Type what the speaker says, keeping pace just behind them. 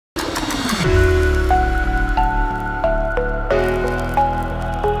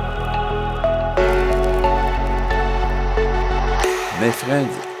My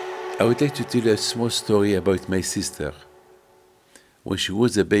friend, I would like to tell you a small story about my sister. When she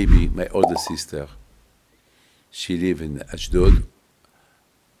was a baby, my older sister, she lived in Ashdod.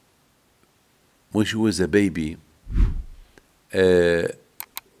 When she was a baby,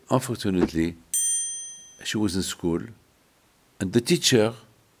 unfortunately, she was in school, and the teacher,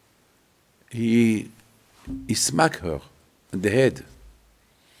 he smacked her in the head.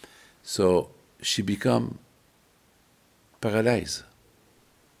 So she became paralyzed.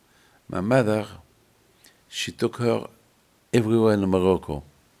 My mother, she took her everywhere in Morocco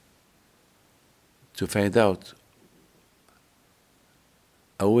to find out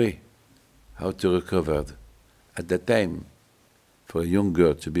a way how to recover. At that time, for a young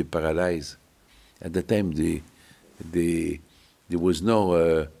girl to be paralyzed, at that time there was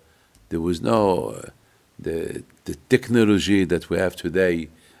no the technology that we have today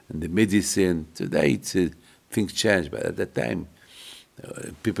and the medicine. Today things change, but at that time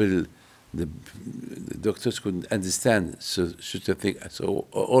people, the doctors couldn't understand such a thing. So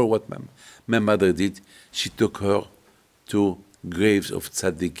all what my mother did, she took her to graves of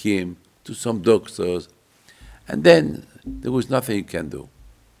tzaddikim, to some doctors, and then there was nothing you can do.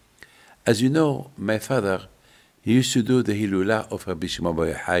 As you know, my father, he used to do the Hilula of Rabbi Shimon Bar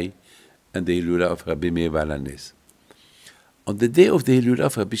Yochai and the Hilula of Rabbi Meir Baal HaNes. On the day of the Hilula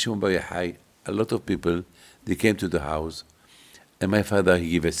of Rabbi Shimon Bar Yochai, a lot of people, they came to the house, and my father,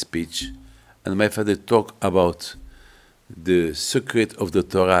 he gave a speech, and my father talked about the secret of the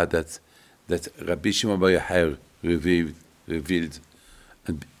Torah that Rabbi Shimon Bar Yochai revealed,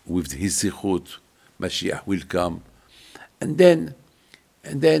 and with his zichut, Mashiach will come. And then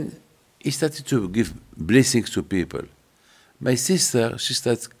he started to give blessings to people. My sister, she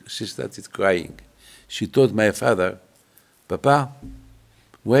started crying. She told my father, Papa,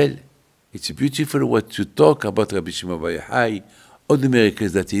 well, it's beautiful what you talk about Rabbi Shimon Bar Yochai, all the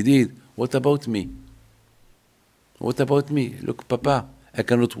miracles that he did. What about me? What about me? Look, Papa, I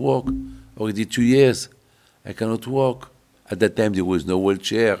cannot walk. Already 2 years, I cannot walk. At that time, there was no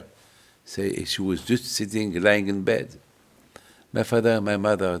wheelchair. So she was just sitting, lying in bed. My father and my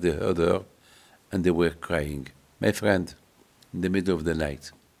mother, they heard her, and they were crying. My friend, in the middle of the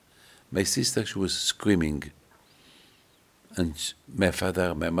night, my sister, she was screaming. And my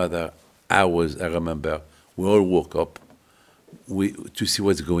father, my mother, I remember, we all woke up to see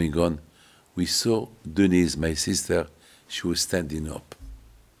what's going on. We saw Denise, my sister, she was standing up,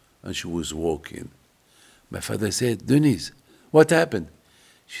 and she was walking. My father said, Denise, what happened?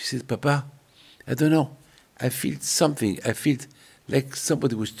 She said, Papa, I don't know. I feel something. I feel like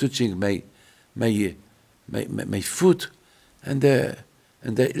somebody was touching my foot, and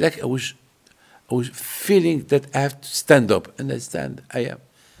like I was feeling that I have to stand up, and I stand. I am.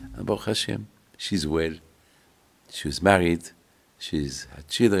 And Baruch Hashem, she's well. She was married. She's had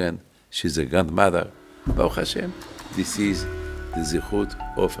children. She's a grandmother. Baruch Hashem, this is the zichut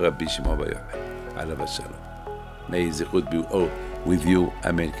of Rabbi Shimon Bar Yochai. Alav Shalom. May his zichut be with you.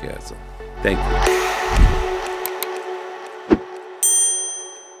 Amen. Thank you.